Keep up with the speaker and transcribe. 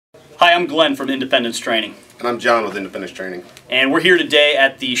Hi, I'm Glenn from Independence Training. And I'm John with Independence Training. And we're here today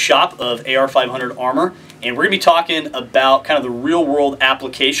at the shop of AR500 Armor, and we're going to be talking about kind of the real-world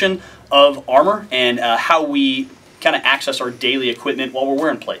application of armor and how we kind of access our daily equipment while we're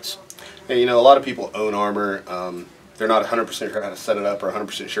wearing plates. Hey, you know, a lot of people own armor. They're not 100% sure how to set it up or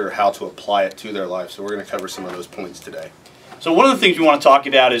 100% sure how to apply it to their life, so we're going to cover some of those points today. So one of the things we want to talk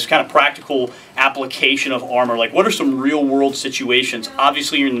about is kind of practical application of armor. Like, what are some real-world situations?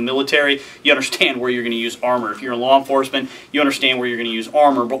 Obviously, you're in the military, you understand where you're going to use armor. If you're in law enforcement, you understand where you're going to use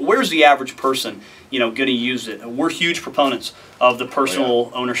armor. But where's the average person, going to use it? We're huge proponents of the personal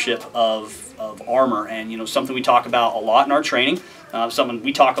ownership of armor, and something we talk about a lot in our training. Something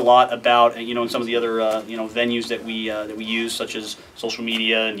we talk a lot about, in some of the other venues that we use, such as social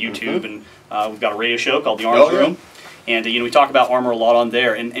media and YouTube, and we've got a radio show called The Arms Room. And we talk about armor a lot on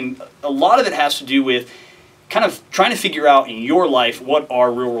there, and a lot of it has to do with kind of trying to figure out in your life what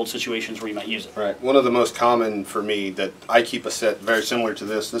are real-world situations where you might use it. Right. One of the most common for me that I keep a set very similar to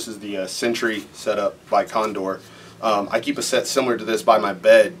this. This is the Sentry setup by Condor. I keep a set similar to this by my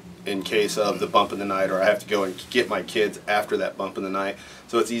bed in case of the bump in the night, or I have to go and get my kids after that bump in the night.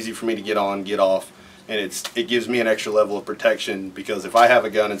 So it's easy for me to get on, get off, and it gives me an extra level of protection, because if I have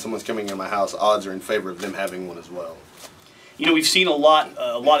a gun and someone's coming in my house, odds are in favor of them having one as well. We've seen a lot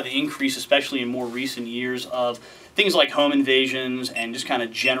of the increase, especially in more recent years, of things like home invasions and just kind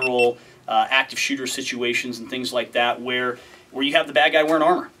of general active shooter situations and things like that, where you have the bad guy wearing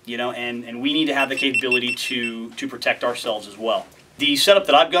armor, and we need to have the capability to protect ourselves as well. The setup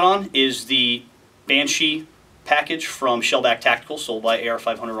that I've got on is the Banshee package from Shellback Tactical, sold by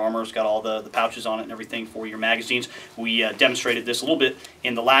AR500 Armor. It's got all the pouches on it and everything for your magazines. We demonstrated this a little bit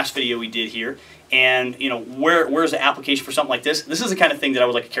in the last video we did here. And where's the application for something like this? This is the kind of thing that I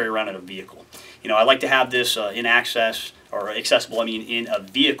would like to carry around in a vehicle. I like to have this accessible in a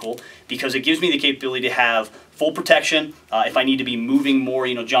vehicle, because it gives me the capability to have full protection. If I need to be moving more,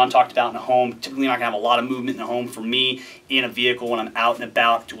 John talked about in a home, typically not going to have a lot of movement in a home. For me, in a vehicle, when I'm out and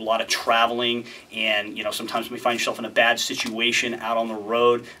about, do a lot of traveling, and sometimes we find yourself in a bad situation out on the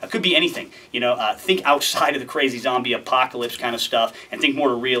road. It could be anything. Think outside of the crazy zombie apocalypse kind of stuff, and think more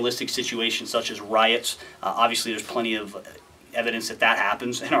to realistic situations such as riots. Obviously, there's plenty of evidence that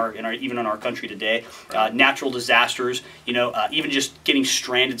happens even in our country today. Natural disasters, even just getting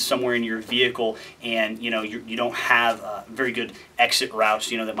stranded somewhere in your vehicle, and you don't have very good exit routes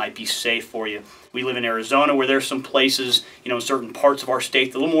that might be safe for you. We live in Arizona, where there's some places in certain parts of our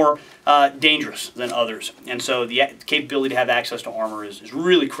state that are a little more dangerous than others, and so the capability to have access to armor is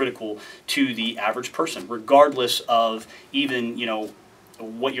really critical to the average person, regardless of even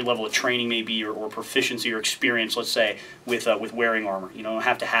what your level of training may be, or proficiency or experience, let's say, with wearing armor. You don't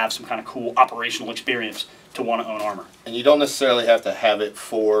have to have some kind of cool operational experience to want to own armor. And you don't necessarily have to have it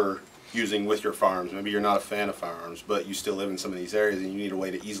for using with your firearms. Maybe you're not a fan of firearms, but you still live in some of these areas, and you need a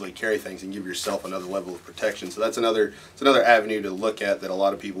way to easily carry things and give yourself another level of protection. So that's another avenue to look at that a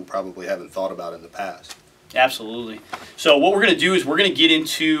lot of people probably haven't thought about in the past. Absolutely. So what we're going to do is we're going to get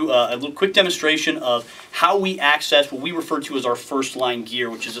into a little quick demonstration of how we access what we refer to as our first line gear,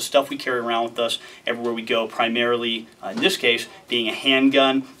 which is the stuff we carry around with us everywhere we go, primarily, in this case, being a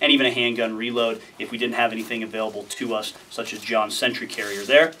handgun and even a handgun reload if we didn't have anything available to us, such as John's Sentry carrier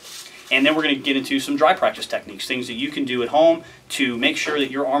there. And then we're going to get into some dry practice techniques, things that you can do at home to make sure that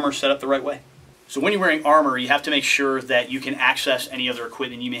your armor is set up the right way. So when you're wearing armor, you have to make sure that you can access any other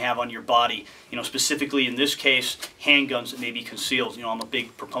equipment you may have on your body. Specifically in this case, handguns that may be concealed. I'm a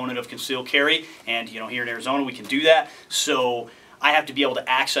big proponent of concealed carry, and here in Arizona we can do that. So I have to be able to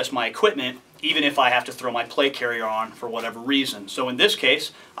access my equipment even if I have to throw my plate carrier on for whatever reason. So in this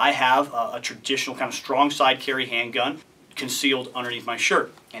case, I have a traditional kind of strong side carry handgun concealed underneath my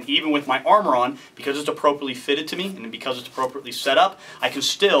shirt. And even with my armor on, because it's appropriately fitted to me and because it's appropriately set up, I can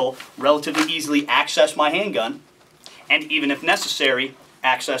still relatively easily access my handgun, and even if necessary,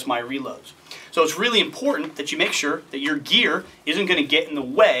 access my reloads. So it's really important that you make sure that your gear isn't going to get in the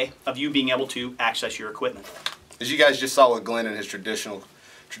way of you being able to access your equipment. As you guys just saw with Glenn in his traditional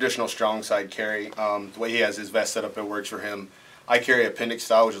strong side carry, the way he has his vest set up, it works for him. I carry appendix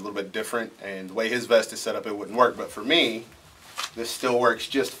style, which is a little bit different, and the way his vest is set up, it wouldn't work. But for me, this still works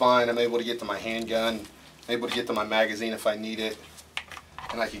just fine. I'm able to get to my handgun, I'm able to get to my magazine if I need it,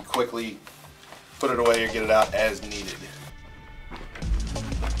 and I can quickly put it away or get it out as needed.